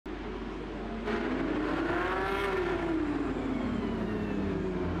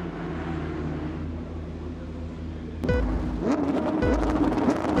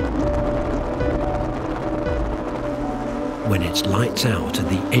it's lights out and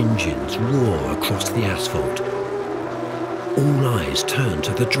the engines roar across the asphalt, all eyes turn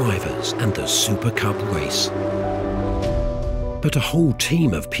to the drivers and the Supercup race. But a whole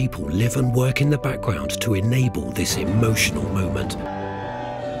team of people live and work in the background to enable this emotional moment,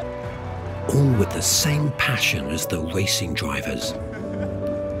 all with the same passion as the racing drivers.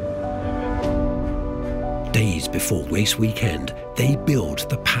 Days before race weekend, they build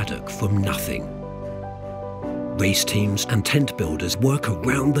the paddock from nothing. Race teams and tent builders work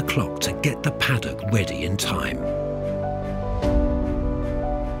around the clock to get the paddock ready in time.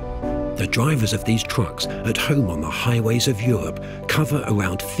 The drivers of these trucks at home on the highways of Europe cover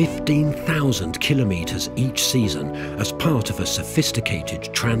around 15,000 kilometers each season as part of a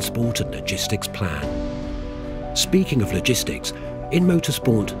sophisticated transport and logistics plan. Speaking of logistics, in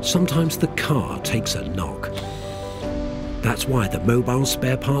motorsport, sometimes the car takes a knock. That's why the Mobil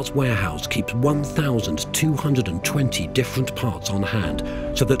spare parts warehouse keeps 1,220 different parts on hand,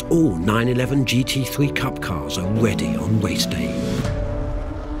 so that all 911 GT3 Cup cars are ready on race day.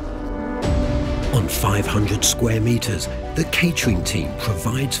 On 500 square meters, the catering team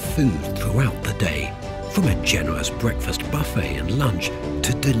provides food throughout the day, from a generous breakfast buffet and lunch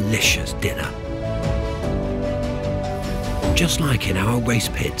to delicious dinner. Just like in our race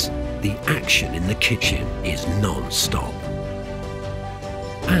pits, the action in the kitchen is non-stop.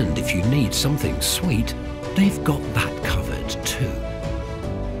 And if you need something sweet, they've got that covered too.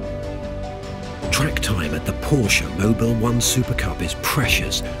 Track time at the Porsche Mobil 1 Supercup is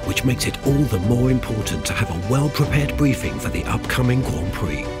precious, which makes it all the more important to have a well-prepared briefing for the upcoming Grand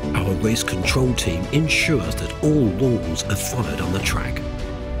Prix. Our race control team ensures that all rules are followed on the track.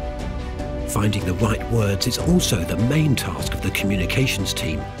 Finding the right words is also the main task of the communications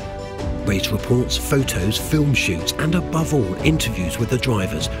team. Race reports, photos, film shoots, and above all, interviews with the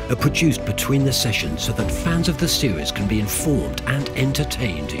drivers are produced between the sessions so that fans of the series can be informed and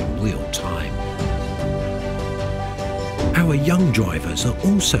entertained in real time. Our young drivers are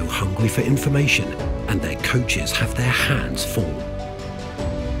also hungry for information, and their coaches have their hands full.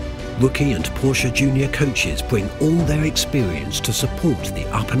 Rookie and Porsche Junior coaches bring all their experience to support the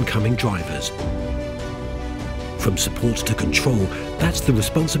up-and-coming drivers. From support to control, that's the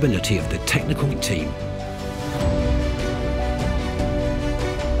responsibility of the technical team.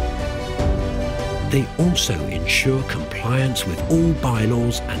 They also ensure compliance with all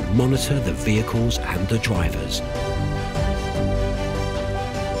bylaws and monitor the vehicles and the drivers.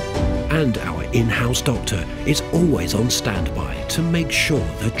 And our in-house doctor is always on standby to make sure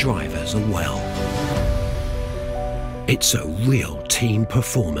the drivers are well. It's a real team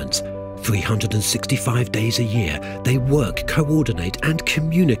performance. 365 days a year, they work, coordinate and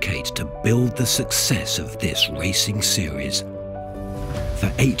communicate to build the success of this racing series.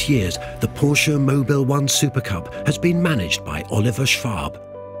 For 8 years, the Porsche Mobil 1 Supercup has been managed by Oliver Schwab.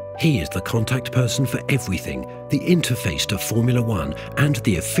 He is the contact person for everything, the interface to Formula One and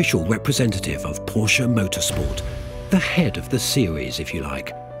the official representative of Porsche Motorsport, the head of the series, if you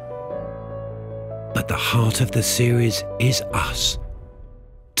like. But the heart of the series is us,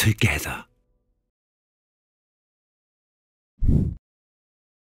 together.